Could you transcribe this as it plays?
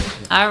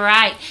All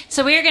right.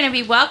 So we are going to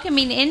be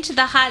welcoming into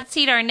the hot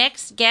seat our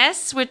next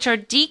guests, which are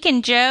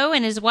Deacon Joe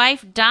and his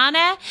wife,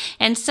 Donna.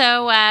 And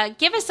so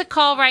give us a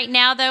call right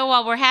now, though,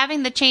 while we're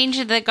having the change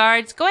of the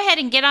guards. Go ahead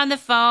and get on the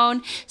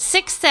phone,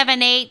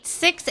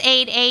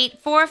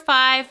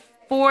 678-688-4549,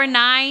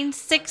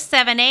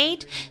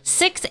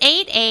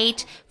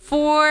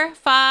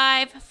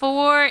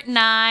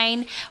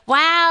 678-688-4549.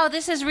 Wow,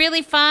 this is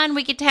really fun.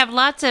 We get to have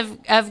lots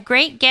of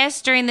great guests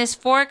during this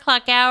 4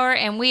 o'clock hour,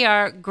 and we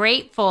are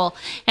grateful.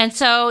 And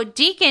so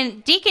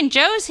Deacon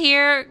Joe's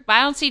here.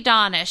 I don't see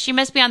Donna. She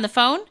must be on the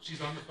phone.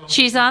 She's on the phone.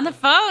 She's on the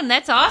phone.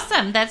 That's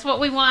awesome. That's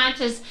what we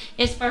want is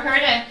for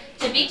her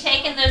to be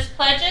taking those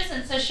pledges,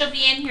 and so she'll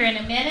be in here in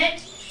a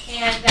minute.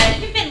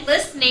 And you've been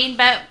listening,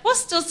 but we'll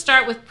still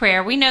start with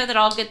prayer. We know that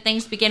all good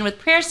things begin with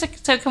prayer, so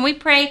can we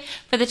pray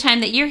for the time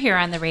that you're here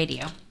on the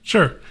radio?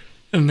 Sure.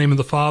 In the name of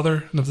the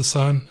Father, and of the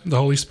Son, and the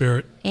Holy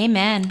Spirit.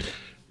 Amen.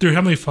 Dear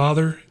Heavenly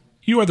Father,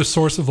 you are the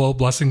source of all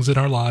blessings in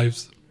our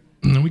lives,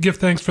 and we give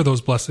thanks for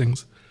those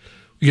blessings.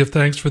 We give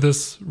thanks for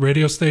this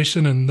radio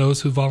station and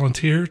those who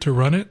volunteer to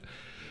run it.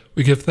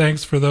 We give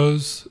thanks for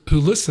those who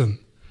listen.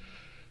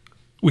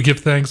 We give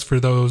thanks for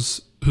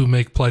those who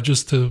make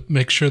pledges to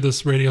make sure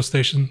this radio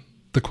station,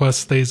 The Quest,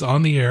 stays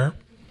on the air.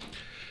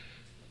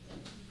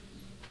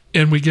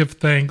 And we give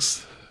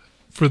thanks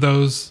for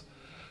those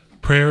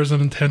prayers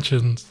and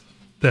intentions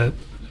that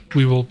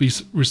we will be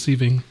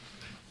receiving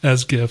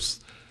as gifts.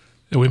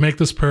 And we make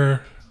this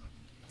prayer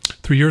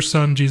through your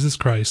Son, Jesus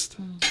Christ.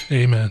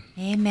 Amen.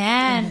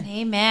 Amen.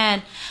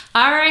 Amen.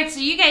 All right, so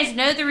you guys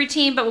know the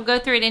routine, but we'll go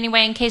through it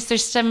anyway in case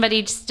there's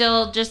somebody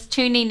still just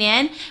tuning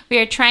in. We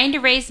are trying to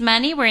raise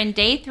money. We're in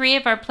day 3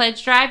 of our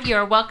pledge drive. You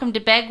are welcome to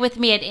beg with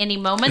me at any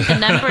moment. The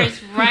number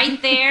is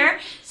right there.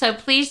 So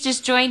please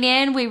just join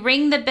in. We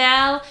ring the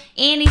bell.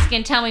 Annie's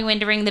going to tell me when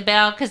to ring the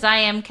bell because I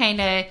am kind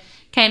of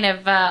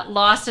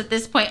lost at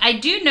this point. I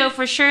do know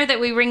for sure that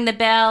we ring the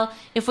bell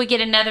if we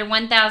get another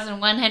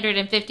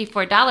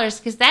 $1,154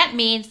 because that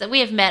means that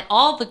we have met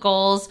all the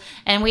goals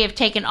and we have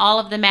taken all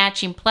of the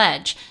matching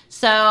pledge.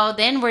 So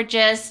then we're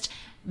just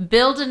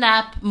building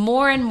up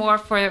more and more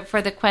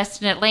for the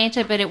Quest in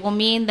Atlanta, but it will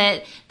mean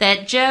that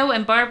Joe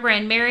and Barbara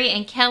and Mary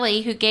and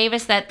Kelly, who gave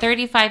us that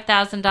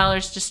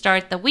 $35,000 to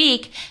start the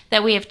week,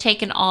 that we have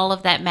taken all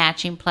of that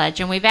matching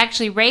pledge. And we've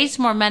actually raised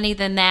more money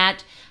than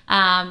that.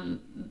 And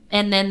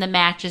then the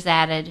match is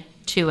added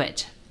to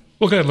it.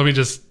 Okay, let me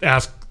just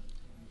ask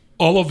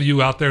all of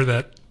you out there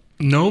that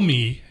know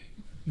me,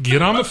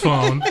 get on the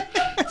phone,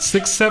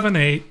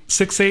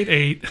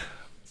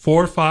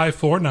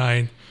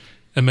 678-688-4549,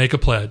 and make a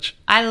pledge.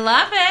 I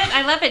love it.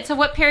 I love it. So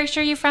what parish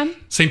are you from?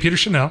 St. Peter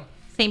Chanel.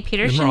 St.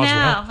 Peter in Chanel.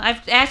 Roswell.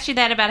 I've asked you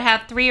that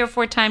about 3 or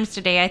 4 times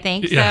today, I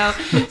think. Yeah.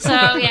 So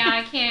yeah,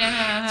 I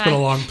can't. It's been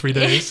a long 3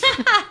 days.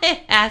 It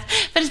has.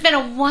 But it's been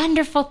a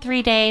wonderful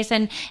 3 days,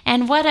 and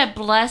what a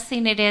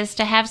blessing it is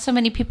to have so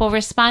many people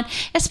respond,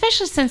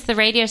 especially since the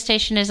radio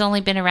station has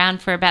only been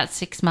around for about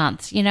 6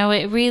 months. You know,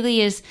 it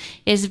really is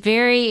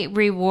very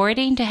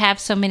rewarding to have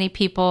so many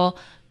people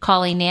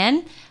calling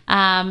in.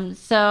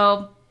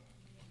 So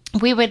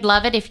we would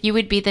love it if you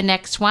would be the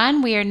next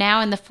one. We are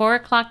now in the 4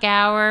 o'clock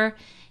hour.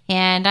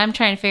 And I'm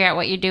trying to figure out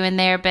what you're doing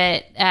there.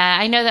 But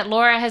I know that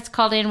Laura has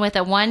called in with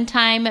a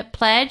one-time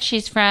pledge.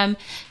 She's from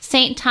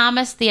St.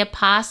 Thomas the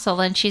Apostle,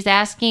 and she's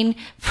asking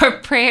for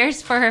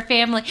prayers for her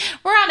family.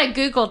 We're on a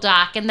Google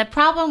Doc, and the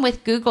problem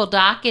with Google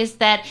Doc is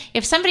that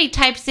if somebody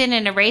types in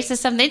and erases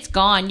something, it's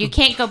gone. You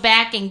can't go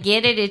back and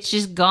get it. It's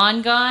just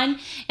gone.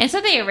 And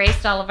so they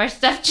erased all of our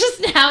stuff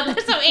just now.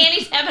 So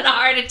Annie's having a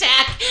heart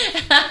attack.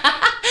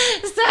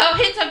 So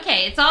it's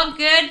okay. It's all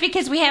good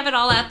because we have it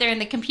all out there in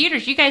the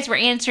computers. You guys were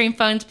answering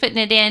phones, putting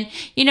it in.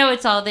 You know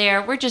it's all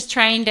there. We're just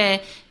trying to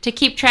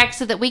keep track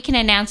so that we can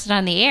announce it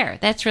on the air.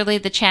 That's really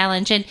the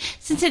challenge. And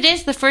since it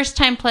is the first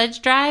time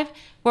pledge drive,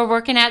 we're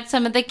working out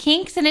some of the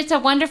kinks, and it's a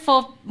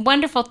wonderful,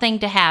 wonderful thing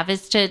to have,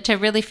 is to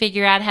really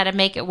figure out how to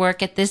make it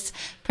work at this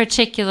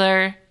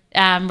particular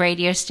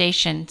radio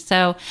station.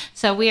 So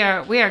we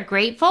are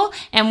grateful,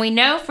 and we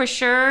know for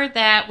sure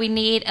that we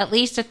need at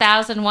least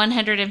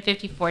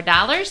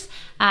 $1,154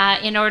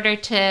 in order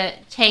to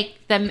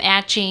take the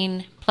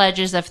matching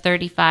pledges of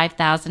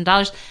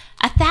 $35,000.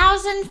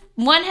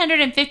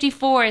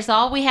 $1,154 is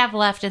all we have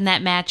left in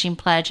that matching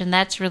pledge, and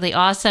that's really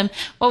awesome.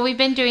 What we've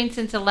been doing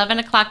since 11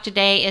 o'clock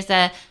today is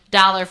a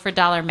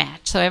dollar-for-dollar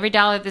match. So every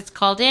dollar that's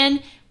called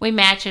in, we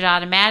match it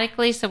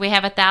automatically, so we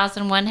have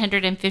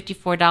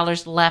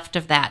 $1,154 left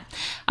of that.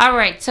 All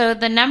right, so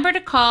the number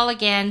to call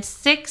again,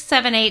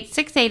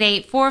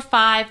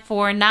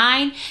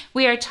 678-688-4549.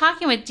 We are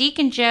talking with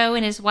Deacon Joe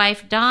and his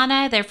wife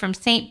Donna. They're from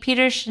St.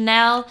 Peter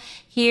Chanel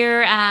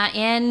here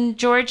in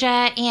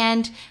Georgia,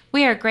 and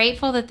we are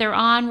grateful that they're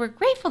on. We're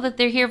grateful that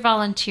they're here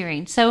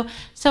volunteering. So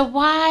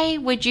why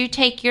would you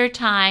take your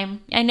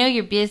time? I know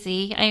you're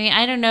busy. I mean,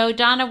 I don't know.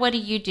 Donna, what do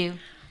you do?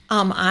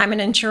 I'm an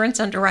insurance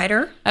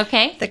underwriter.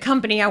 Okay. The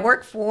company I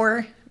work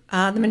for,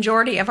 the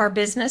majority of our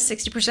business,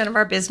 60% of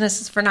our business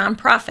is for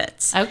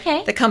nonprofits.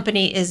 Okay. The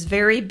company is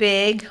very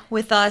big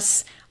with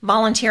us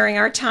volunteering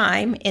our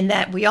time, in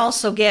that we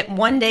also get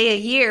one day a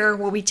year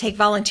where we take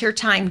volunteer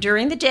time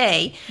during the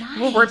day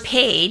where we're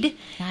paid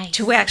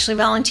to actually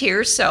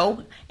volunteer.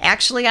 So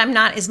actually, I'm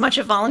not as much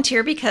a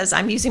volunteer because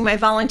I'm using my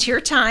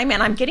volunteer time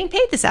and I'm getting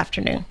paid this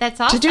afternoon.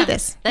 That's awesome. To do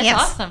this. That's Yes.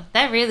 awesome.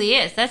 That really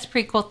is. That's a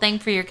pretty cool thing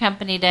for your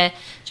company to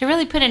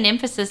really put an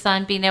emphasis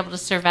on being able to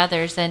serve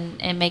others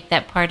and make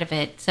that part of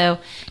it. So,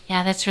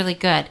 yeah, that's really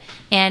good.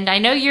 And I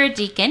know you're a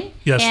deacon.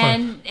 Yes.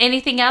 And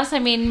anything else? I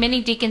mean,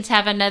 many deacons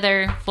have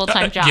another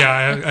full-time job. Yeah,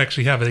 I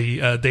actually have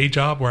a day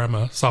job where I'm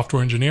a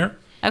software engineer.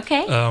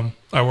 Okay.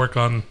 I work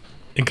on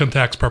income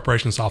tax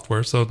preparation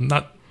software, so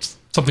not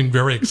something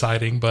very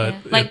exciting, but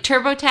like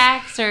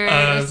TurboTax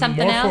or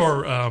something more else?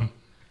 More for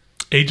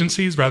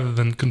agencies rather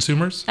than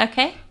consumers.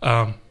 Okay.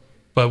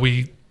 But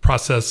we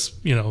process,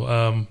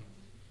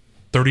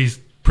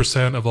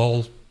 30% of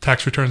all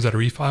tax returns that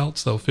are e-filed,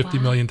 so 50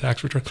 million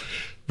tax returns.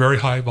 Very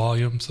high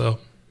volume, so.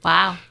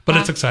 Wow. But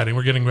it's exciting.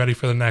 We're getting ready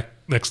for the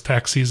next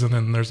tax season,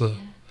 and there's a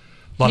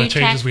lot New of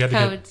changes tax we had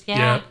codes. to get.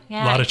 Yeah,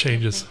 a lot of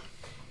changes.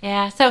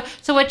 Yeah. So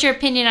what's your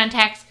opinion on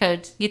tax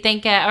codes? You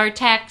think, or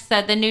tax,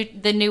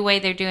 the new way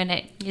they're doing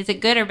it, is it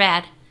good or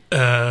bad?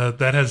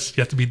 That has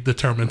yet to be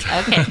determined.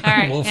 Okay, all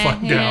right. We'll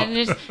find out.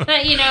 But,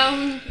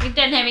 it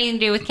doesn't have anything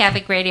to do with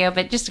Catholic radio,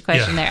 but just a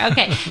question there.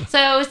 Okay,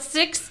 so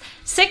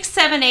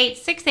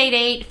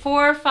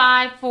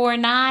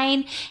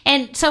 678-688-4549.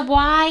 And so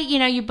why,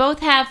 you both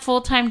have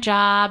full-time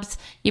jobs.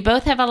 You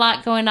both have a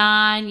lot going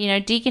on.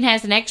 Deacon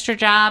has an extra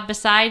job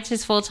besides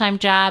his full-time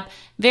job.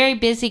 Very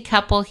busy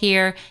couple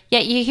here.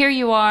 Yet here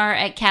you are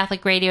at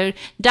Catholic Radio.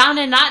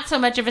 Donna, not so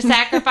much of a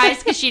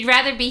sacrifice because she'd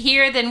rather be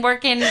here than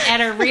working at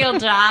her real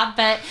job.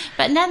 But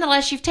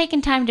nonetheless, you've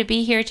taken time to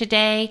be here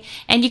today.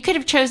 And you could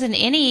have chosen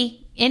any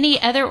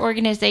other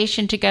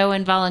organization to go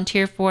and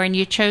volunteer for, and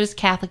you chose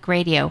Catholic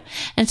Radio.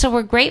 And so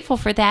we're grateful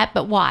for that.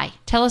 But why?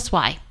 Tell us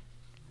why.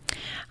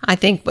 I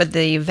think with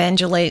the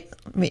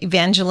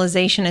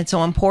evangelization, it's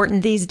so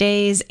important these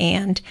days.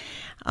 And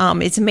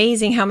it's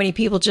amazing how many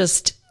people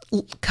just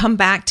come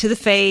back to the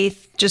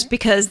faith just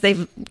because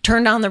they've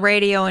turned on the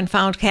radio and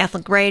found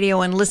Catholic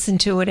radio and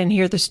listened to it and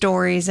hear the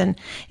stories, and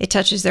it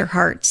touches their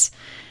hearts.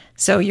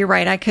 So you're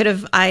right.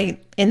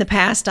 In the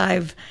past,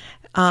 I've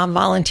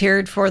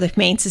volunteered for the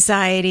Humane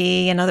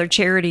Society and other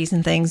charities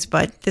and things,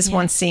 but this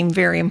one seemed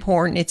very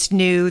important. It's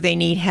new. They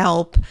need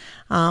help,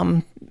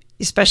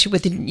 especially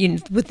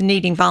with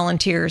needing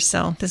volunteers.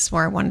 So this is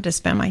where I wanted to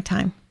spend my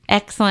time.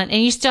 Excellent.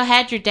 And you still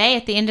had your day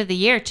at the end of the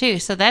year, too.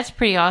 So that's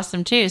pretty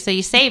awesome, too. So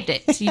you saved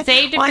it. You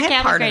saved it Well, for I had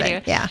Catholic part of Radio.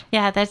 it, yeah.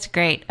 Yeah, that's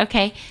great.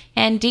 Okay.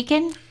 And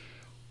Deacon?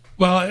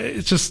 Well,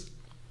 it's just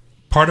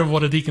part of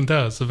what a deacon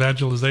does.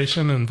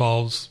 Evangelization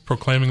involves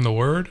proclaiming the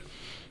word.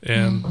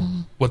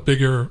 And what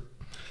bigger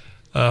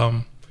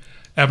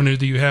avenue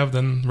do you have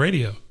than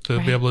radio to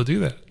be able to do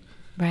that?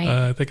 Right.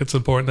 I think it's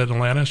important that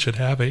Atlanta should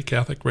have a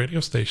Catholic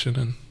radio station.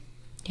 And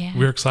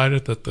we're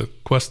excited that the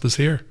quest is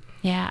here.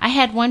 Yeah, I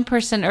had one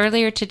person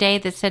earlier today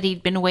that said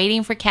he'd been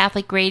waiting for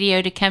Catholic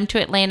radio to come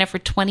to Atlanta for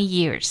 20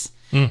 years.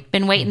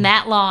 Been waiting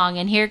that long,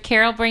 and here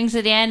Carol brings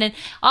it in, and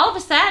all of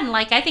a sudden,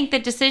 I think the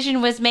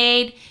decision was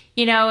made,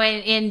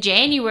 in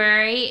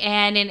January,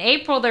 and in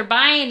April they're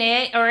buying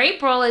it, or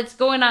April it's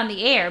going on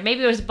the air.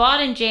 Maybe it was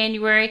bought in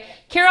January.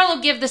 Carol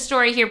will give the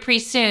story here pretty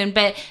soon,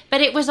 but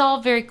it was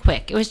all very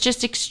quick. It was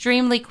just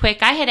extremely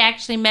quick. I had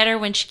actually met her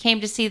when she came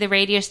to see the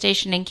radio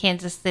station in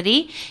Kansas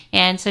City,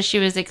 and so she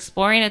was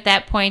exploring at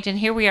that point, and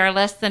here we are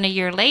less than a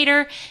year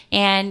later,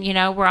 and,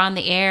 we're on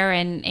the air,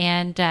 and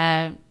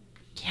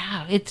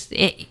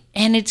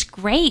it's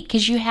great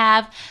because you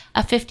have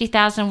a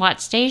 50,000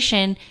 watt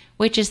station,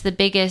 which is the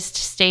biggest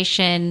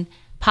station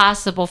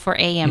possible for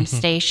AM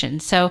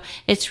stations. So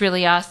it's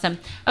really awesome.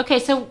 Okay,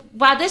 so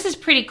wow, this is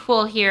pretty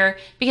cool here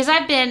because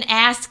I've been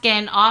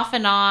asking off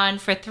and on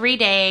for 3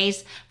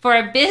 days for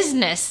a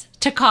business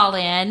to call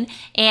in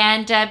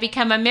and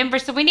become a member.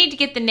 So we need to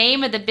get the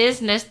name of the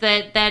business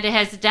that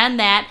has done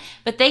that.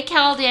 But they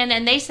called in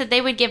and they said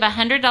they would give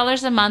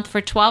 $100 a month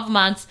for 12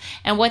 months.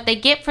 And what they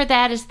get for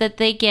that is that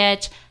they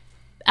get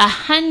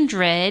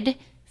 100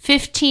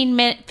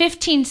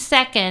 15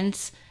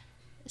 seconds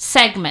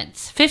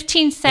segments,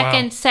 15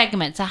 second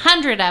segments,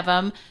 100 of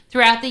them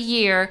throughout the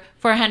year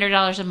for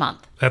 $100 a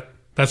month.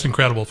 That's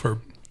incredible for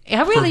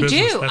I really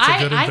business. do.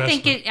 That's a good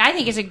I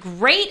think it's a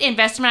great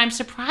investment. I'm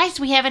surprised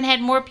we haven't had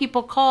more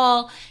people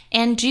call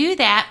and do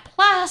that.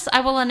 Plus, I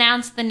will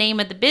announce the name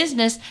of the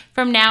business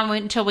from now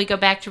until we go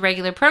back to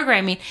regular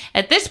programming.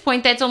 At this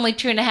point, that's only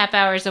 2.5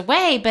 hours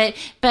away, but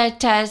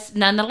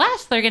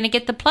nonetheless, they're going to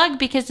get the plug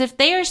because if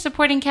they are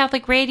supporting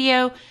Catholic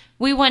Radio,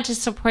 we want to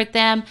support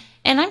them.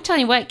 And I'm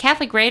telling you what,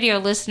 Catholic radio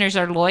listeners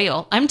are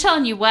loyal. I'm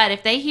telling you what,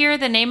 if they hear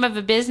the name of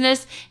a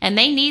business and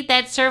they need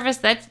that service,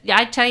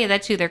 I tell you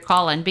that's who they're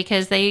calling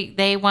because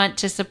they want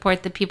to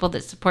support the people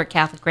that support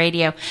Catholic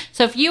radio.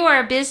 So if you are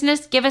a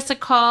business, give us a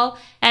call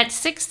at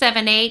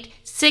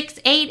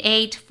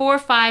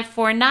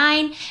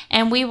 678-688-4549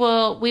 and we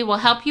will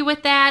help you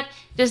with that.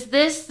 Does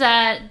this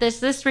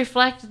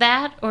reflect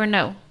that or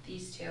no?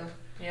 These two.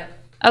 Yep.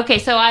 Okay,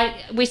 so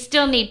we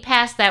still need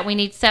past that. We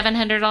need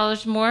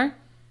 $700 more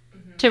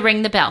to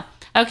ring the bell.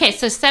 Okay,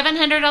 so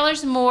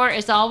 $700 more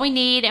is all we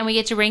need, and we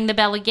get to ring the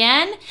bell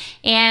again.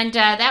 And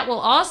that will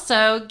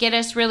also get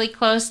us really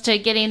close to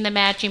getting the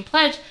matching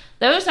pledge.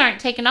 Those aren't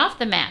taken off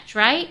the match,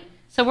 right?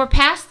 So we're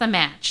past the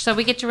match. So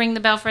we get to ring the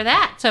bell for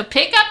that. So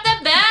pick up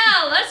the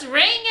bell. Let's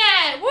ring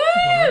it.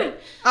 Woo!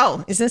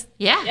 Oh, is this?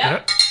 Yeah.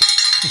 Yep.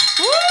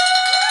 Woo!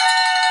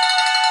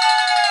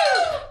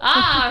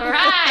 All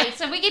right.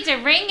 So we get to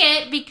ring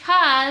it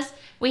because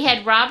we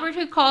had Robert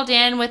who called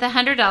in with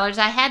 $100.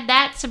 I had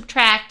that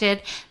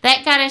subtracted.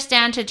 That got us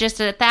down to just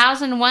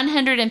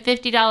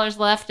 $1,150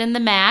 left in the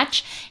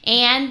match.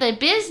 And the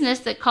business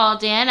that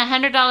called in,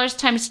 $100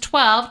 times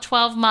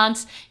 12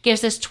 months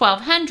gives us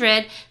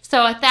 $1,200.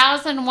 So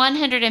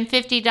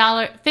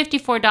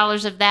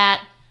 $1,154 of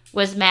that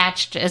was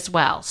matched as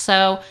well.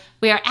 So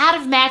we are out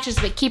of matches,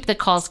 but keep the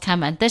calls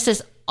coming. This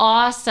is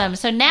awesome.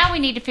 So now we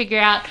need to figure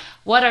out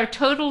what our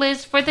total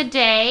is for the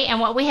day and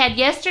what we had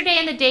yesterday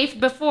and the day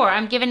before.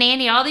 I'm giving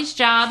Annie all these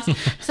jobs,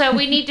 so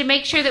we need to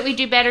make sure that we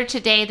do better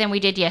today than we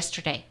did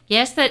yesterday.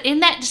 Yes, that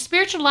in that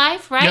spiritual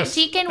life, right, Yes,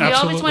 Deacon? We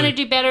absolutely. always want to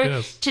do better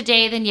Yes.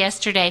 today than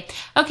yesterday.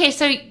 Okay,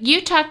 so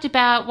you talked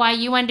about why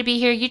you wanted to be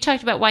here. You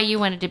talked about why you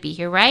wanted to be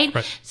here, right?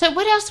 Right. So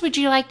what else would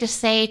you like to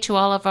say to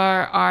all of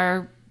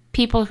our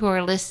people who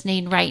are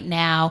listening right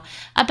now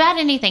about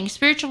anything,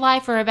 spiritual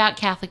life or about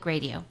Catholic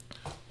radio?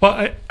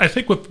 Well, I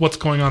think with what's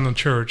going on in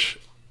church,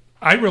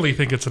 I really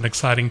think it's an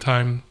exciting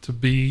time to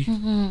be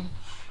in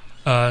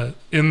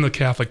the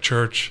Catholic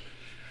Church.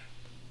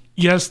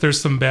 Yes, there's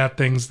some bad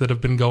things that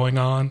have been going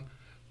on,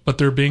 but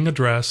they're being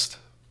addressed,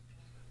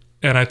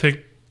 and I think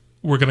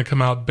we're going to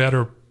come out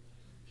better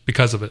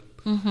because of it.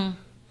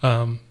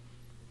 I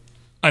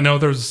know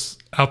there's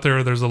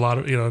a lot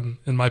of, in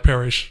my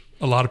parish,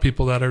 a lot of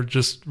people that are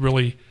just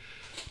really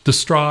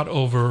distraught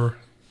over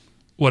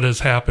what has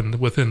happened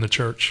within the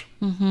church.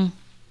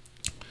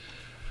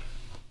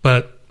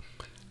 But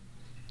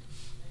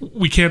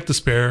we can't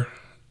despair.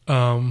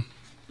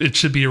 It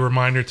should be a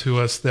reminder to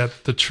us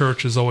that the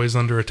church is always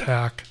under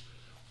attack,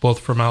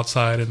 both from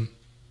outside and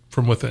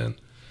from within.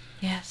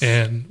 Yes.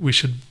 And we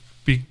should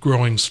be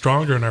growing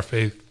stronger in our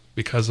faith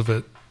because of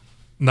it,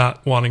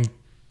 not wanting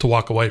to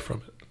walk away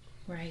from it.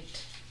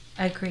 Right.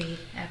 Agreed.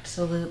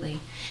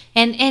 Absolutely.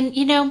 And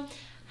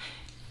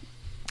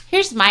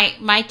here's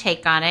my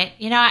take on it.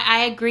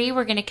 I agree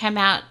we're going to come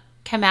out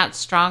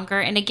stronger.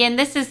 And again,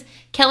 this is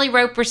Kelly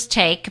Roper's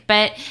take,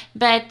 but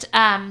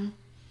we're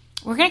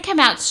going to come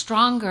out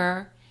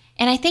stronger.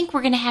 And I think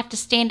we're going to have to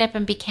stand up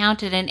and be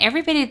counted. And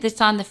everybody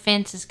that's on the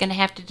fence is going to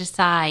have to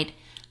decide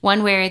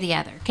one way or the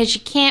other. Because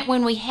you can't,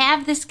 when we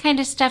have this kind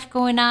of stuff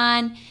going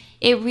on,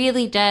 it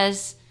really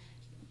does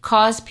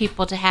cause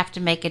people to have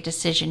to make a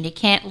decision. You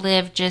can't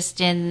live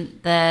just in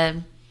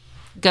the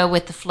go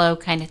with the flow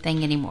kind of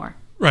thing anymore.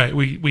 Right.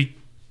 We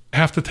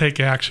have to take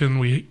action.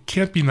 We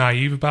can't be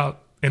naive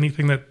about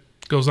anything that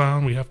goes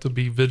on. We have to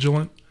be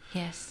vigilant.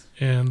 Yes.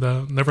 And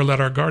never let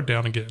our guard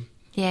down again.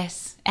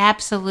 Yes,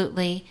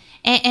 absolutely.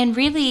 And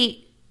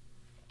really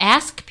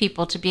ask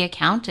people to be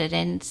accounted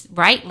and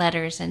write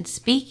letters and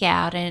speak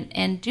out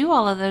and do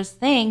all of those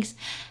things.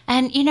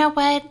 And you know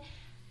what?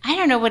 I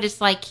don't know what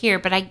it's like here,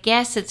 but I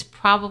guess it's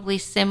probably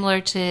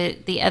similar to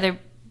the other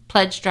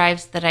pledge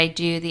drives that I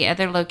do, the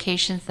other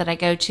locations that I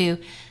go to.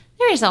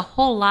 There is a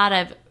whole lot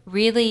of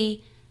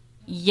really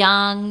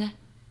young,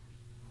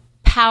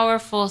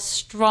 powerful,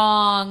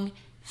 strong,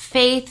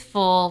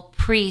 faithful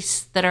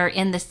priests that are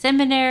in the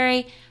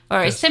seminary,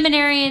 or Yes.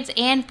 seminarians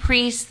and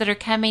priests that are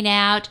coming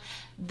out.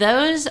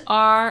 Those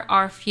are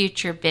our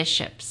future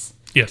bishops.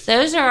 Yes.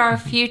 Those are our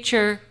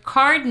future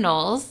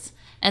cardinals,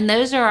 and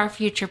those are our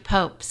future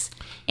popes.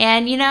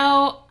 And,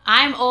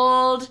 I'm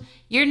old.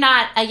 You're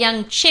not a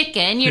young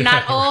chicken. You're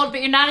not old,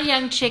 but you're not a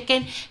young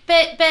chicken.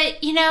 But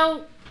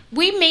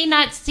we may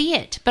not see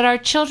it, but our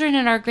children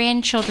and our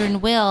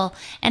grandchildren will.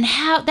 And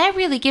how that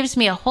really gives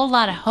me a whole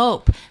lot of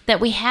hope that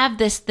we have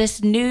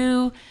this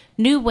new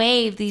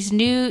wave, these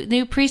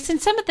new priests. And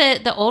some of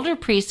the older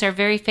priests are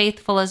very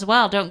faithful as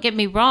well. Don't get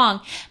me wrong.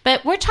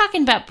 But we're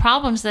talking about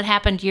problems that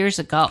happened years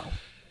ago.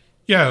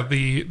 Yeah,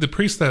 the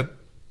priests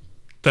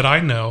that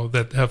I know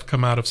that have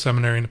come out of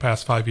seminary in the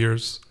past 5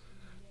 years,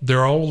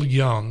 they're all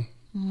young,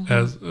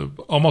 as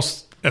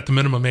almost at the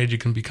minimum age you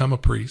can become a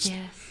priest.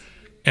 Yes.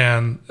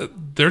 And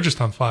they're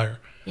just on fire.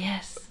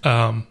 Yes.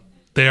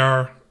 They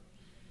are,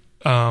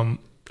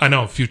 I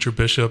know, future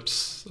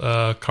bishops,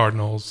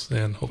 cardinals,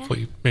 and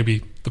hopefully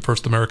maybe the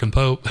first American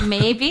pope.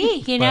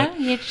 Maybe, But,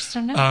 you just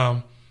don't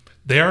know.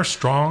 They are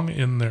strong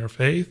in their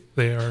faith.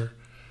 They are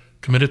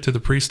committed to the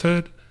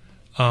priesthood.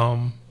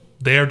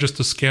 They are just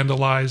as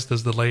scandalized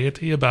as the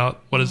laity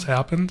about what has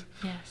happened.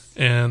 Yes.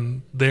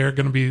 And they're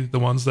going to be the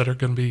ones that are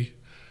going to be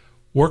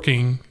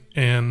working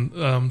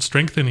and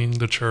strengthening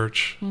the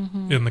church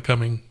in the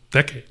coming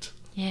decades.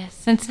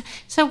 Yes. And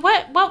so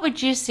what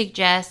would you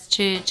suggest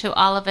to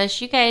all of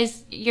us? You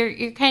guys,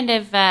 you're kind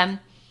of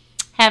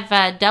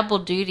have double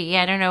duty.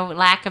 I don't know,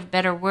 lack of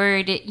better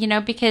word,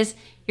 because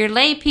you're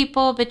lay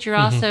people, but you're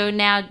also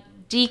now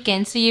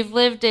deacon, so you've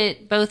lived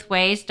it both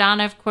ways.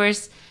 Donna, of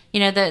course,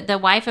 the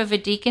wife of a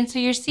deacon, so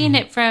you're seeing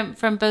it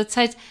from both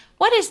sides.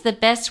 What is the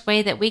best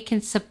way that we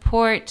can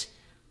support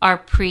our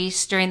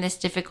priests during this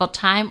difficult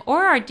time,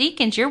 or our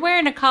deacons? You're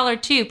wearing a collar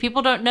too.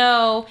 People don't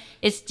know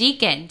it's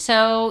deacon.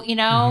 So,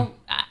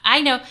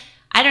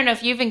 I don't know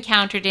if you've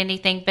encountered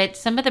anything, but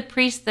some of the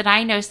priests that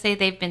I know say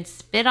they've been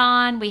spit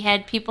on. We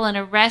had people in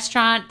a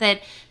restaurant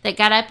that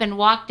got up and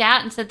walked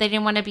out and said they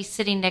didn't want to be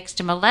sitting next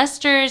to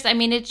molesters. I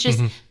mean, it's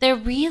just, they're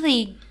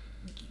really,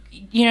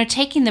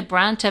 taking the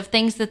brunt of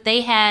things that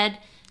they had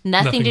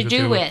nothing to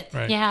do with.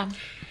 Right. Yeah.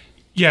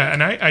 Yeah,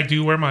 and I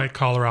do wear my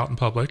collar out in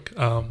public.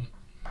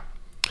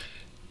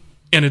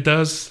 And it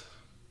does,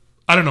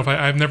 I don't know if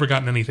I've never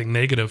gotten anything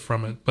negative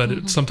from it,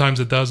 but sometimes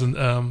it does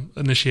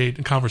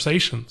initiate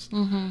conversations.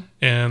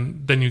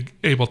 And then you're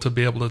able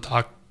to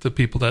talk to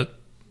people that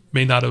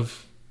may not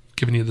have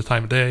given you the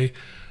time of day.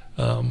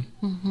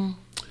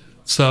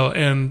 So,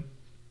 and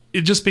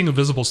it just being a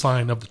visible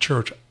sign of the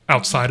church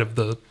outside of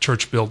the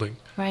church building.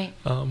 Right.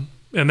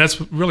 And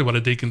that's really what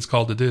a deacon's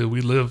called to do.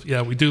 We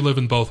do live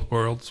in both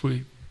worlds.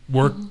 We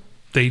work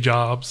day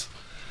jobs,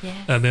 Yes.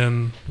 and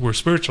then we're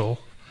spiritual.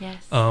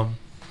 Yes.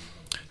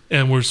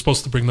 And we're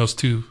supposed to bring those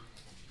two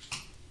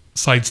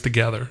sides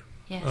together.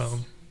 Yes.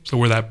 So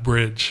we're that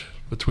bridge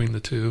between the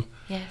two.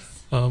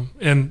 Yes.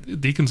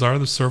 And deacons are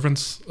the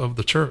servants of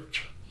the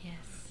church. Yes.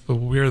 So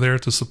we are there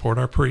to support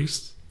our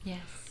priests.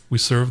 Yes. We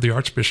serve the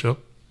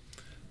archbishop.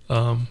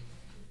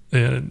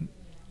 And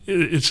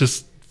it's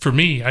just, for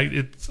me,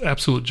 it's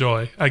absolute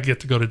joy. I get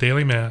to go to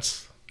daily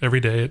mass every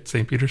day at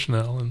St. Peter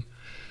Chanel and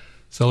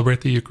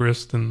celebrate the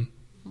Eucharist and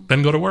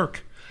then go to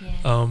work.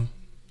 Yes.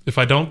 If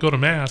I don't go to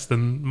mass,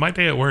 then my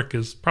day at work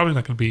is probably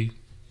not going to be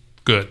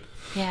good.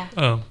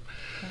 Yeah.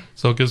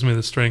 So it gives me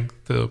the strength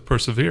to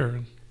persevere.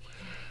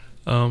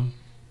 I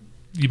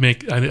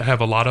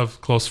have a lot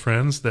of close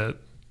friends that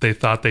they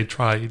thought they'd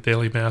try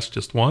daily mass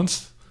just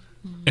once,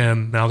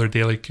 and now they're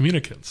daily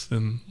communicants.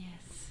 And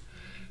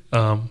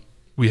Yes.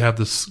 We have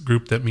this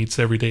group that meets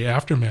every day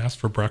after mass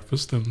for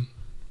breakfast, and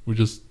we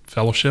just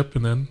fellowship,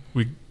 and then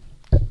we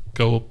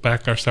go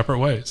back our separate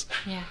ways.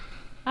 Yeah.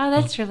 Oh,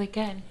 that's really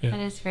good. Yeah. That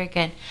is very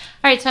good.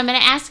 All right, so I'm going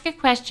to ask a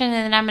question, and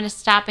then I'm going to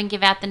stop and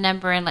give out the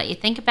number and let you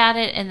think about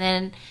it,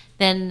 and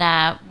then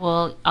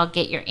I'll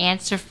get your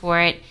answer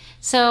for it.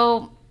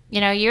 So,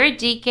 you're a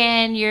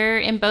deacon. You're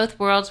in both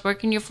worlds,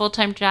 working your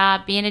full-time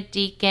job, being a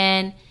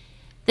deacon.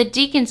 The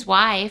deacon's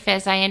wife,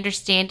 as I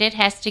understand it,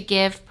 has to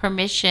give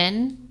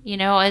permission,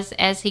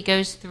 as he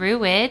goes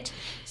through it.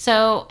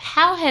 So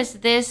how has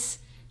this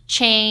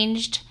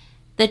changed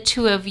the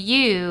two of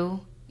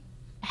you?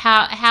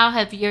 How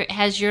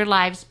has your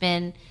lives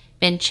been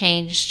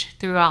changed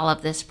through all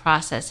of this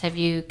process? Have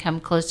you come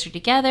closer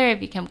together?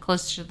 Have you come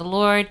closer to the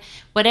Lord?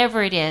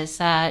 Whatever it is,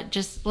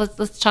 just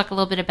let's talk a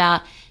little bit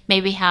about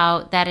maybe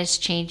how that has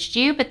changed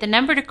you. But the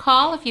number to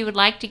call, if you would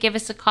like to give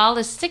us a call,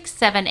 is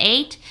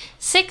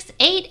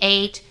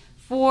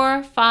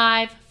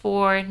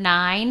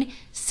 678-688-4549.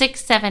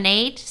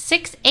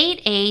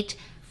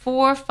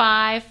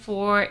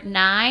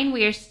 678-688-4549.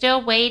 We are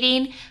still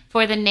waiting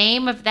for the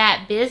name of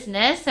that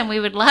business, and we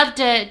would love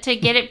to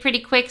get it pretty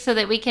quick so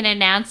that we can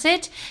announce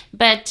it.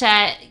 But,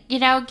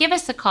 give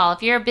us a call.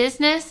 If you're a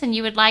business and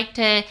you would like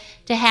to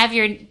have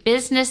your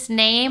business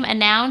name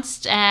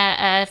announced,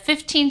 a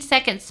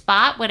 15-second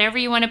spot, whatever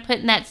you want to put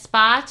in that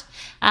spot,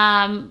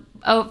 for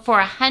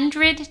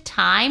 100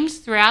 times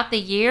throughout the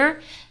year,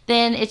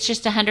 then it's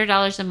just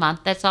 $100 a month.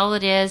 That's all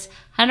it is,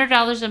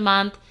 $100 a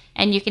month,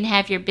 and you can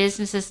have your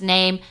business's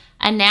name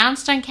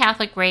announced on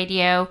Catholic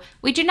Radio.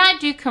 We do not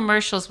do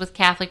commercials with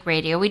Catholic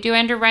Radio. We do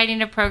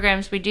underwriting of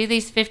programs. We do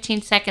these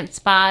 15-second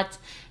spots,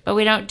 but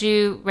we don't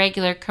do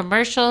regular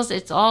commercials.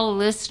 It's all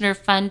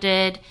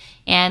listener-funded,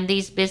 and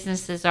these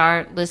businesses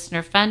are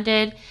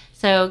listener-funded.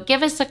 So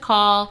give us a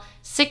call,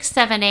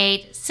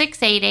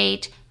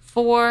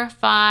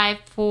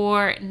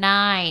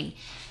 678-688-4549.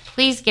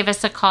 Please give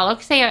us a call.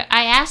 Okay,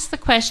 I asked the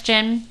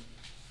question,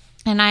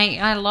 and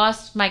I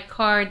lost my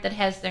card that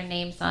has their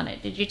names on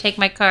it. Did you take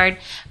my card?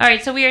 All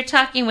right, so we are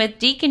talking with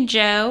Deacon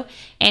Joe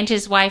and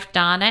his wife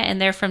Donna,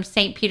 and they're from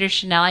St. Peter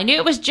Chanel. I knew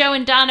it was Joe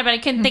and Donna, but I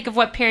couldn't think of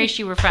what parish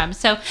you were from.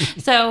 So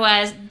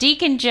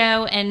Deacon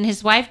Joe and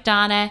his wife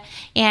Donna,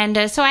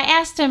 and so I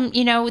asked him,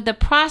 the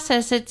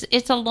process.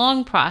 It's a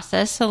long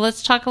process. So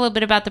let's talk a little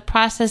bit about the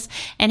process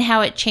and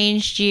how it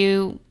changed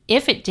you,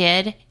 if it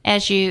did,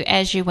 as you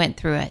went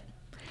through it.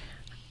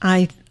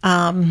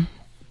 One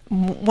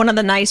of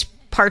the nice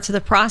parts of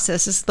the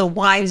process is the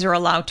wives are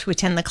allowed to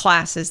attend the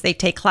classes. They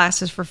take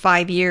classes for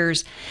 5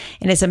 years,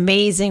 and it's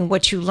amazing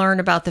what you learn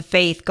about the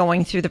faith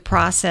going through the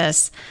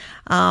process.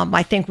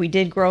 I think we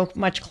did grow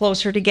much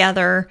closer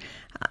together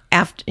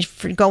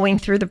after going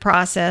through the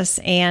process,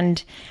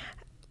 and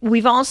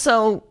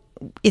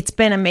it's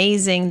been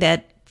amazing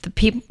that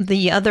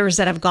the others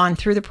that have gone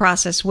through the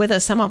process with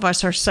us, some of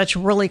us are such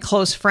really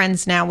close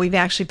friends now. We've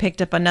actually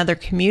picked up another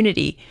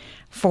community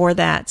for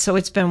that. So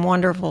it's been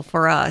wonderful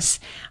for us.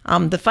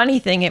 The funny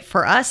thing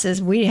for us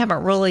is we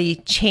haven't really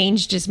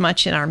changed as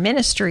much in our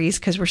ministries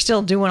because we're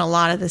still doing a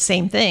lot of the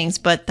same things.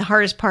 But the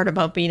hardest part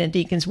about being a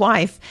deacon's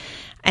wife,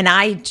 and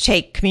I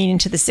take communion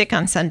to the sick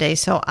on Sunday,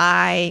 so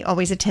I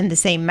always attend the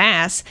same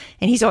Mass,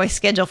 and he's always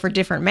scheduled for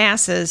different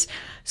Masses.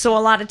 So a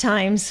lot of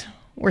times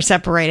we're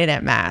separated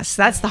at Mass.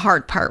 That's the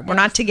hard part. We're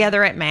not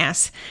together at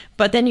Mass.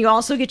 But then you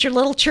also get your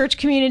little church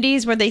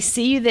communities where they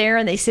see you there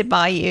and they sit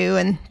by you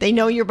and they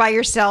know you're by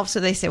yourself, so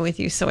they sit with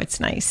you. So it's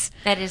nice.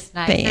 That is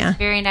nice. But, yeah. That's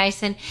very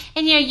nice. And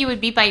you would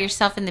be by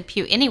yourself in the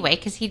pew anyway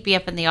because he'd be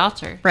up in the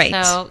altar. Right.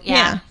 So,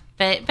 yeah.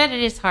 But it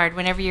is hard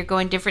whenever you're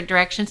going different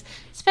directions,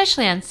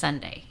 especially on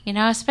Sunday.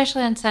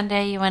 Especially on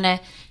Sunday, you want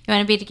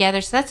to be together.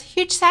 So that's a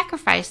huge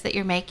sacrifice that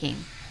you're making.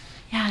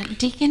 Yeah,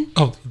 Deacon?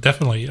 Oh,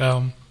 definitely.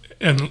 And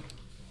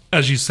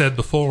as you said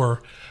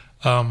before,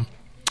 the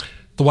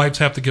wives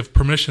have to give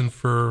permission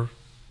for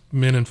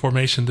men in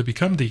formation to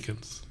become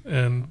deacons.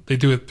 And they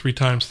do it 3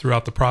 times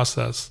throughout the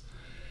process.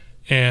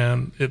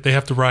 And they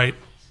have to write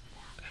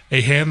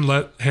a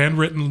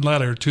handwritten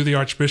letter to the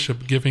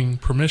Archbishop giving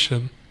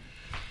permission.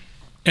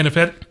 And if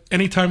at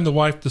any time the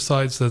wife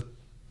decides that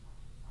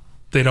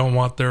they don't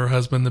want their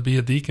husband to be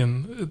a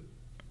deacon,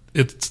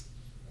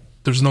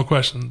 there's no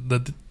question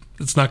that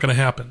it's not going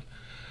to happen.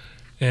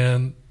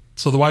 And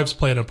so the wives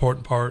play an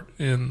important part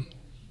in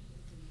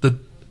the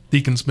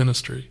deacon's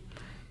ministry.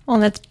 Well,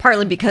 that's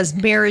partly because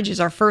marriage is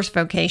our first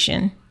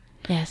vocation.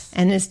 Yes.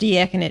 And this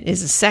diaconate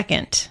is a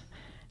second.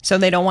 So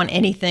they don't want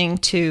anything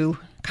to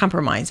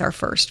compromise our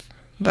first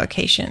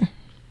vocation.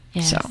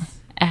 Yes. So.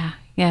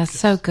 Yeah,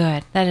 so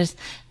good. That is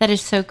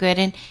so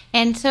good.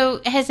 And so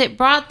has it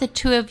brought the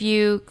two of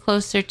you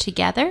closer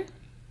together?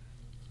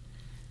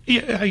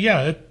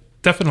 Yeah, it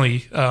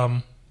definitely.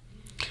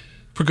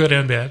 For good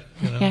and bad,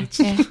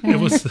 It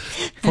was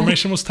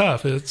formation was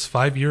tough. It's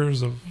 5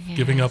 years of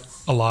giving up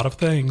a lot of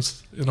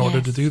things in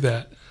order to do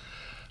that.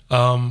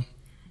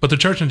 But the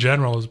church in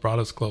general has brought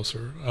us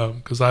closer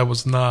because I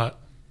was not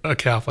a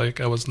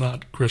Catholic. I was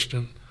not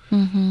Christian.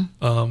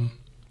 Mm-hmm.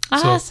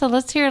 So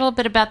let's hear a little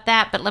bit about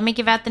that. But let me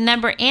give out the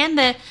number and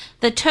the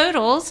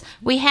totals.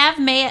 We have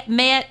met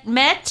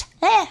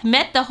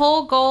the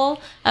whole goal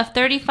of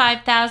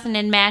 $35,000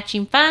 in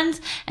matching funds,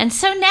 and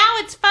so now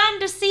it's fun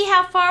to see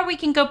how far we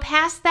can go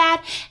past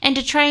that and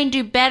to try and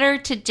do better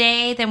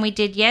today than we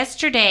did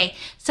yesterday.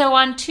 So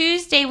on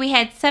Tuesday we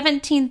had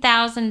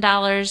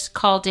 $17,000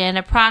 called in,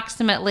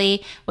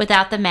 approximately,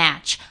 without the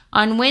match.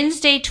 On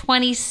Wednesday,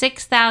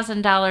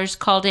 $26,000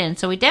 called in.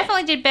 So we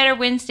definitely did better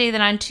Wednesday than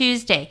on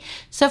Tuesday.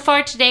 So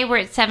far today, we're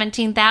at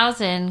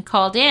 $17,000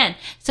 called in.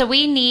 So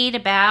we need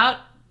about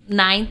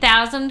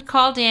 9,000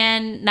 called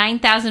in,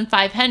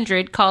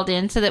 9,500 called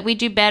in, so that we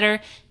do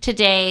better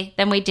today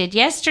than we did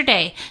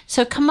yesterday.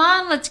 So come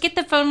on, let's get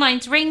the phone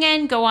lines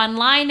ringing. Go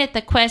online at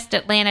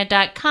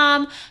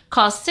thequestatlanta.com.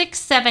 Call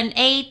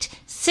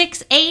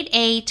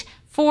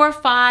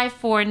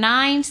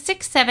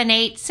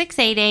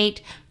 678-688-4549,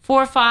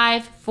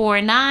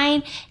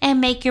 678-688-4549,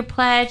 and make your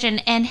pledge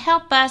and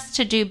help us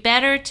to do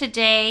better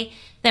today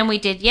than we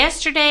did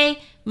yesterday.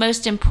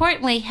 Most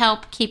importantly,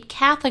 help keep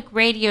Catholic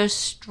radio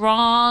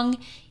strong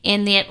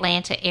in the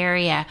Atlanta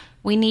area.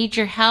 We need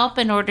your help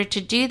in order to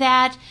do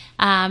that,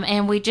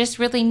 and we just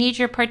really need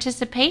your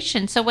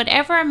participation. So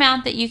whatever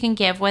amount that you can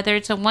give, whether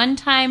it's a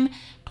one-time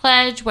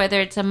pledge,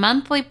 whether it's a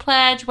monthly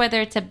pledge,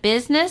 whether it's a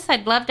business.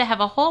 I'd love to have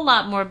a whole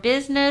lot more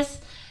business.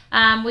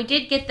 We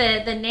did get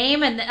the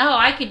name, and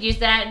I could use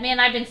that. Man,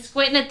 I've been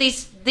squinting at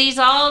these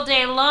all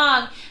day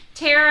long.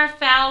 Tara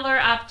Fowler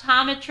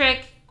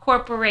Optometric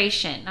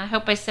Corporation. I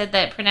hope I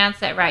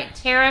pronounced that right.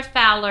 Tara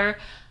Fowler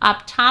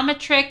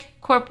Optometric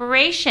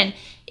Corporation.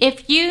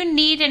 If you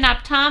need an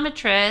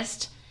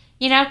optometrist,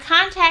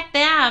 contact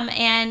them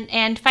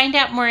and find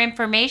out more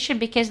information,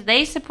 because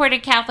they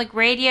supported Catholic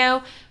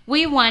radio.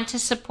 We want to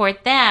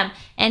support them.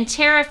 And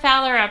Tara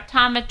Fowler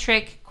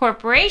Optometric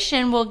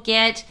Corporation will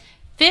get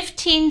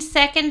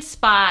 15-second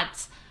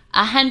spots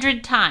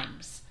 100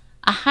 times.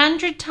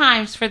 100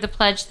 times for the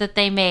pledge that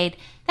they made.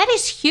 That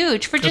is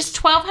huge for just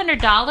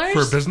 $1,200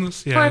 for a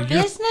business. Yeah, for a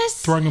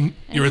business,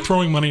 you're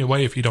throwing money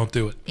away if you don't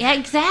do it. Yeah,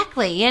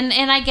 exactly. And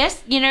I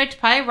guess it's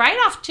probably write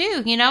off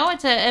too.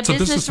 It's a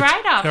business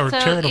write off. Or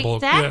charitable.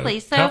 Exactly.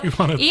 Yeah,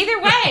 so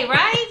either way,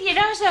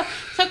 right?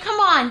 So come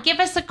on, give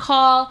us a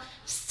call.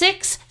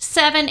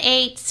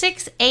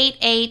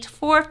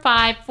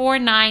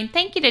 678-688-4549.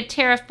 Thank you to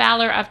Tara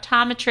Fowler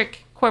Optometric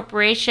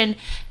Corporation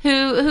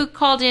who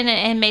called in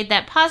and made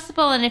that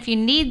possible. And if you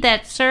need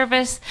that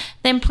service,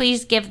 then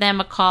please give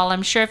them a call.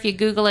 I'm sure if you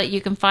Google it,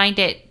 you can find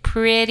it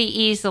pretty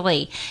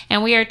easily.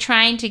 And we are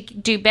trying to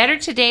do better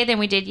today than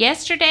we did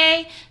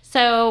yesterday.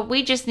 So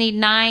we just need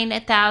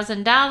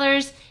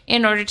 $9,000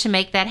 in order to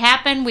make that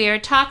happen. We are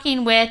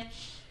talking with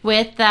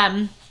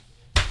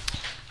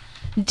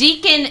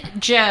Deacon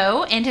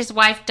Joe and his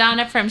wife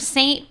Donna from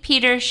St.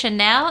 Peter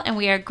Chanel, and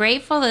we are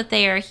grateful that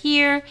they are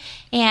here.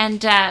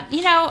 And,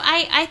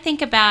 I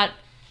think about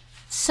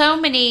so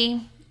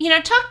many,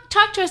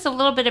 talk to us a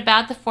little bit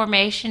about the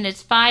formation.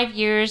 It's 5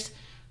 years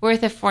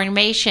worth of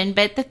formation.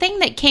 But the thing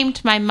that came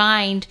to my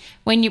mind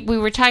when we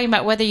were talking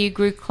about whether you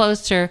grew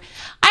closer,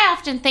 I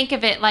often think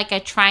of it like a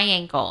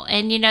triangle.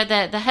 And,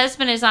 the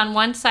husband is on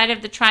one side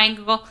of the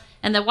triangle,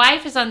 and the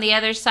wife is on the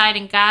other side,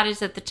 and God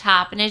is at the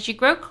top. And as you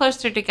grow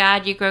closer to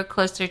God, you grow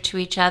closer to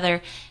each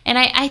other. And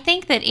I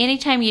think that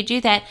anytime you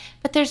do that,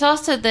 but there's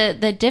also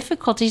the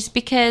difficulties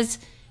because,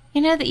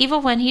 the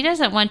evil one, he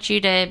doesn't want you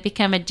to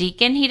become a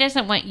deacon. He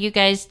doesn't want you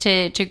guys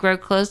to grow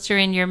closer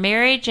in your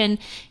marriage. And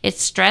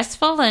it's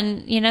stressful.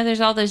 And,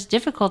 there's all those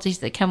difficulties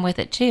that come with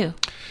it, too.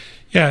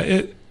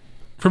 Yeah,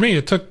 for me,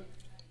 it took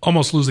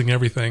almost losing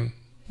everything.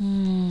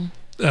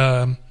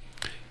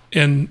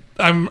 And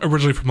I'm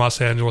originally from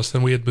Los Angeles,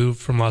 and we had moved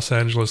from Los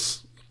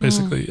Angeles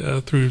basically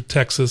through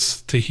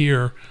Texas to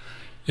here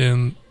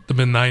in the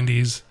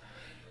mid-'90s.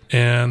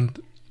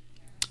 And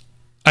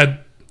I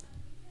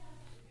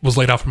was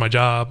laid off from my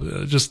job.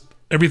 Just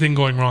everything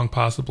going wrong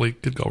possibly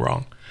could go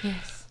wrong.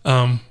 Yes.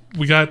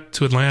 We got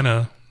to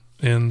Atlanta,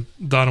 and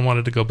Donna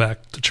wanted to go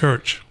back to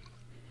church.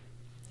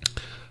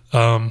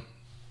 So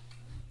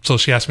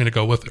she asked me to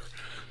go with her.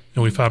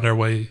 And we found our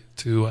way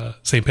to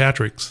St.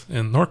 Patrick's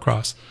in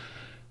Norcross.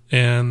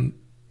 And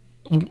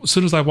as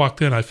soon as I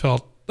walked in, I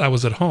felt I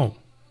was at home.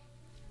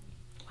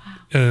 Wow.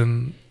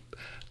 And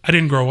I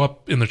didn't grow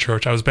up in the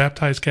church. I was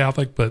baptized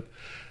Catholic, but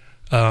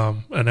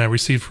and I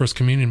received First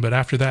Communion. But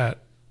after that,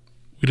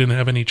 we didn't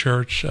have any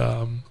church.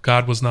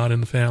 God was not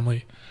in the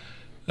family.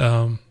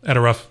 Had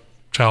a rough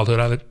childhood.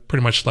 I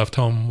pretty much left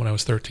home when I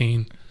was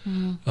 13.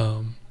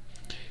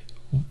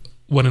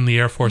 Went in the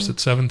Air Force at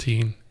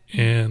 17,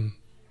 and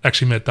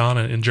actually met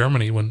Donna in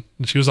Germany when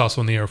she was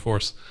also in the Air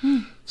Force.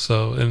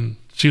 So, and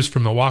she was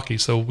from Milwaukee,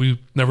 so we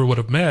never would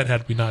have met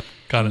had we not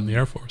got in the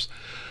Air Force.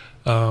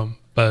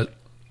 But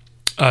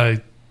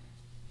I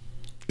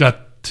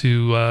got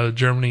to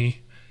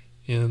Germany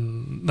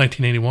in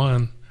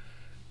 1981,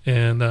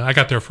 and I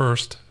got there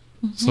first,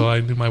 so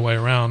I knew my way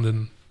around.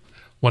 And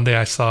one day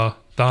I saw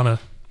Donna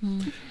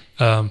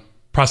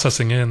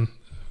processing in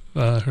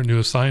her new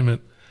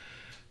assignment,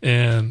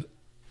 and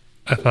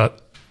I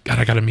thought, God,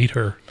 I got to meet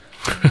her.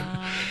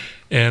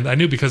 And I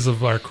knew because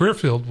of our career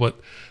field what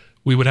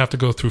we would have to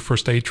go through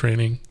first aid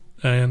training.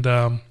 And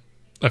I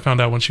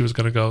found out when she was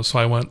going to go, so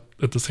I went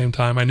at the same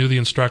time. I knew the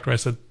instructor. I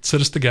said,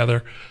 sit us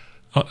together.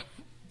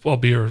 I'll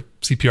be her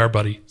CPR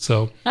buddy.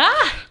 So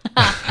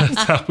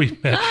that's how we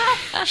met.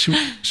 She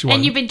wanted,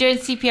 and you've been doing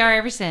CPR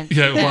ever since.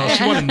 Yeah, well,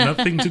 she wanted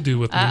nothing to do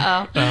with me.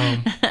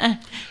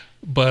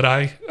 But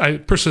I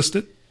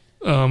persisted.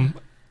 I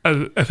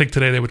think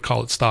today they would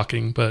call it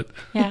stalking, but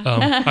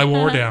I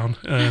wore her down,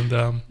 and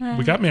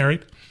we got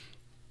married.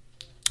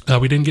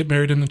 We didn't get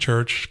married in the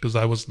church because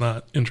I was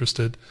not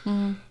interested.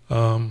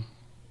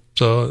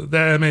 So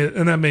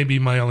that may be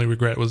my only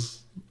regret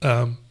was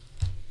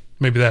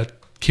maybe that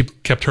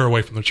kept her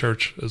away from the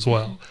church as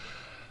well.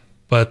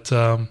 But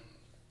I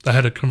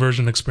had a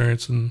conversion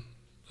experience in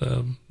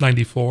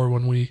 '94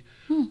 when we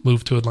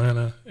moved to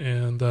Atlanta,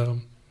 and I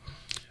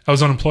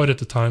was unemployed at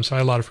the time, so I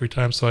had a lot of free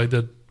time. So I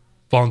did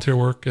volunteer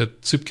work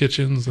at soup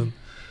kitchens and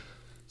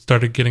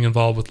started getting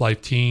involved with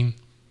Life Teen.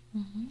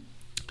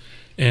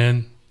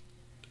 And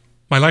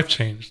my life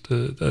changed.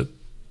 The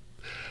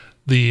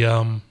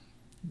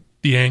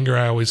anger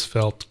I always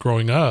felt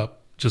growing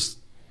up just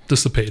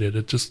dissipated.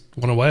 It just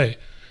went away,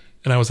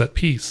 and I was at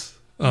peace,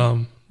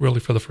 really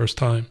for the first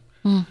time.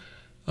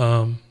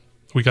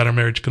 We got our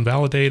marriage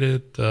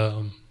convalidated.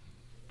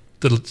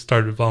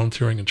 Started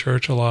volunteering in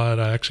church a lot.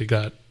 I actually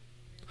got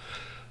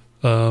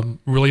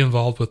really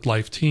involved with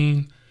Life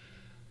Teen.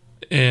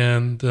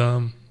 And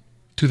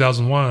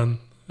 2001,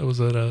 I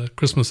was at a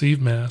Christmas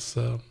Eve Mass.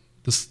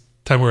 This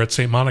time we were at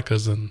St.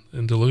 Monica's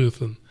in Duluth,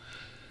 and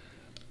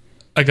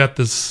I got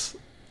this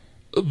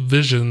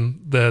vision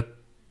that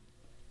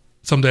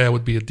someday I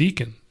would be a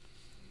deacon.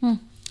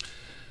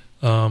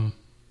 I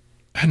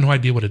had no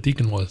idea what a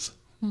deacon was.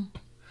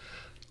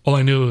 All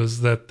I knew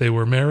is that they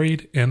were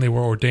married and they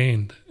were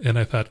ordained, and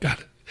I thought,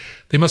 God,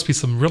 they must be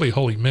some really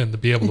holy men to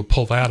be able to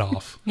pull that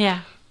off.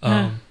 But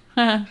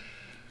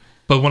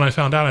when I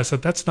found out, I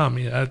said, that's not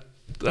me. I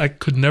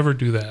could never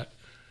do that.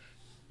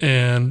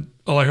 And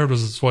all I heard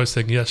was his voice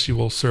saying, yes, you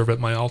will serve at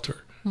my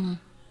altar.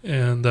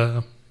 And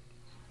I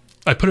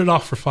put it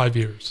off for 5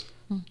 years.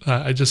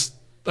 I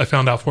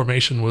found out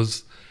formation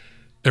was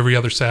every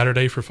other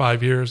Saturday for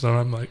 5 years. And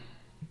I'm like,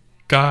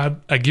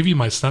 God, I give you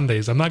my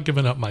Sundays. I'm not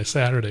giving up my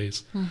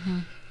Saturdays.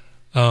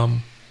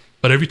 But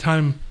every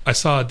time I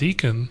saw a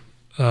deacon,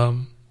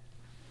 my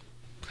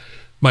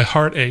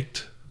heart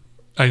ached.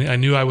 I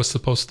knew I was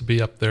supposed to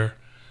be up there.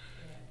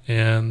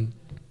 And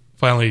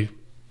finally,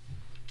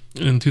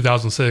 in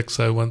 2006,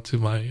 I went to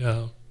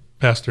my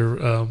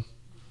pastor,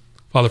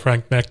 Father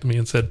Frank McNamee,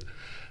 and said,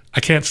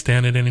 I can't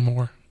stand it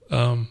anymore.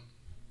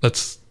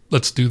 Let's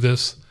do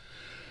this.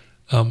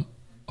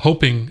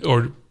 Hoping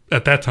or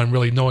at that time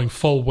really knowing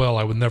full well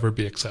I would never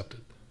be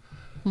accepted.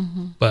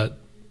 But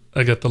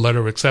I got the letter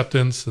of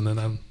acceptance, and then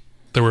I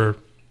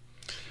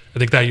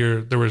think that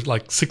year there were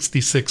like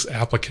 66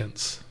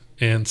 applicants,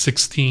 and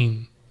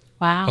 16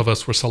 Wow. of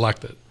us were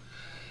selected.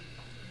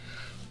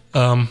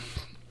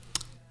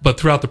 But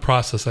throughout the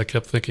process, I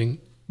kept thinking,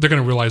 they're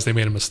going to realize they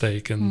made a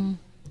mistake, and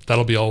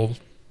that'll be all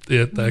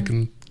it. I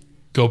can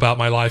go about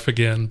my life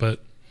again, but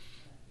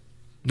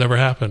never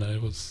happened. I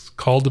was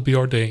called to be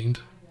ordained,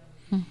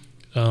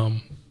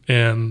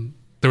 and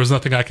there was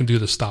nothing I can do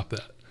to stop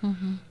that.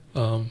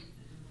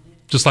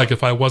 Just like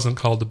if I wasn't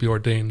called to be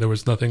ordained, there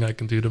was nothing I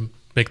can do to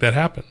make that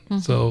happen.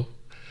 So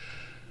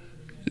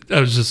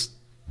I was just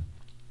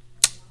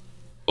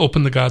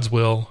open to God's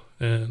will,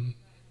 and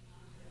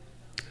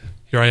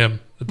here I am,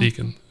 a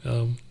deacon,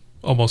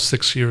 almost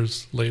 6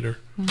 years later.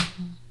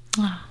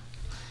 Oh,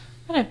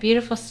 what a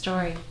beautiful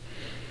story.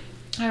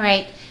 All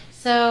right.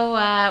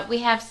 So we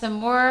have some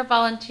more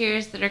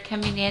volunteers that are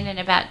coming in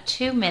about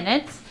 2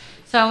 minutes.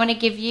 So I want to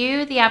give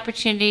you the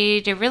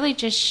opportunity to really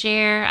just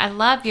share. I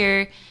love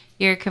your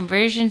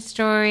conversion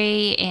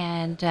story,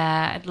 and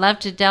I'd love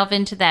to delve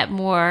into that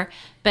more.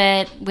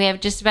 But we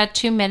have just about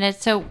 2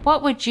 minutes. So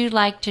what would you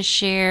like to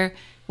share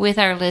with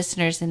our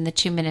listeners in the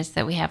 2 minutes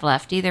that we have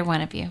left? Either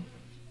one of you.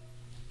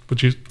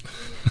 Would you?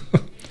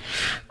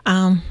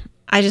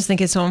 I just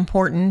think it's so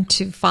important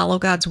to follow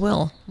God's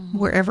will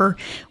wherever.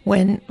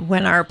 When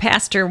our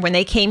pastor, when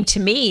they came to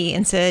me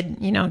and said,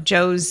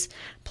 Joe's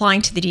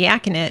applying to the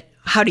diaconate,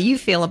 how do you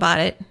feel about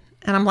it?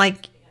 And I'm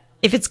like,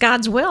 if it's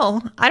God's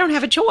will, I don't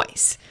have a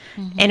choice.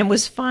 And it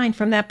was fine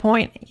from that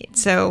point.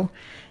 So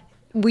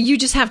you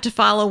just have to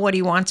follow what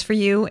he wants for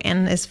you.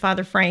 And as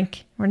Father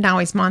Frank, or now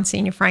he's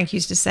Monsignor Frank,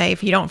 used to say,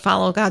 if you don't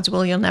follow God's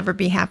will, you'll never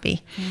be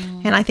happy.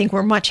 And I think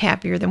we're much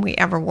happier than we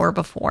ever were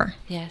before.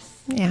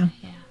 Yes. Yeah.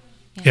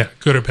 Yeah,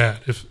 good or bad.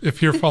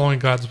 If you're following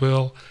God's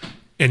will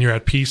and you're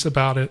at peace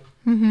about it,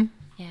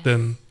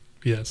 then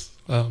yes.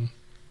 Yeah.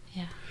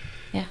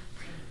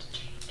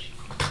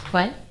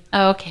 What?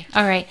 Oh, okay.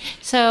 All right.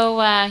 So,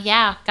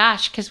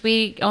 because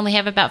we only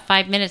have about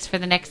 5 minutes for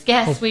the next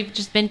guest. We've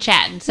just been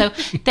chatting. So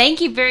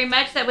thank you very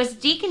much. That was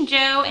Deacon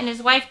Joe and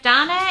his wife,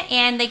 Donna,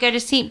 and they go to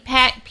St.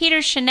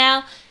 Peter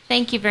Chanel.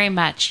 Thank you very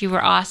much. You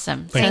were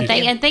awesome. Thank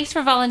you. And thanks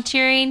for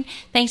volunteering.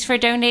 Thanks for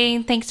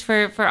donating. Thanks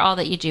for all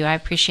that you do. I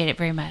appreciate it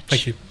very much.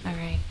 Thank you. All right.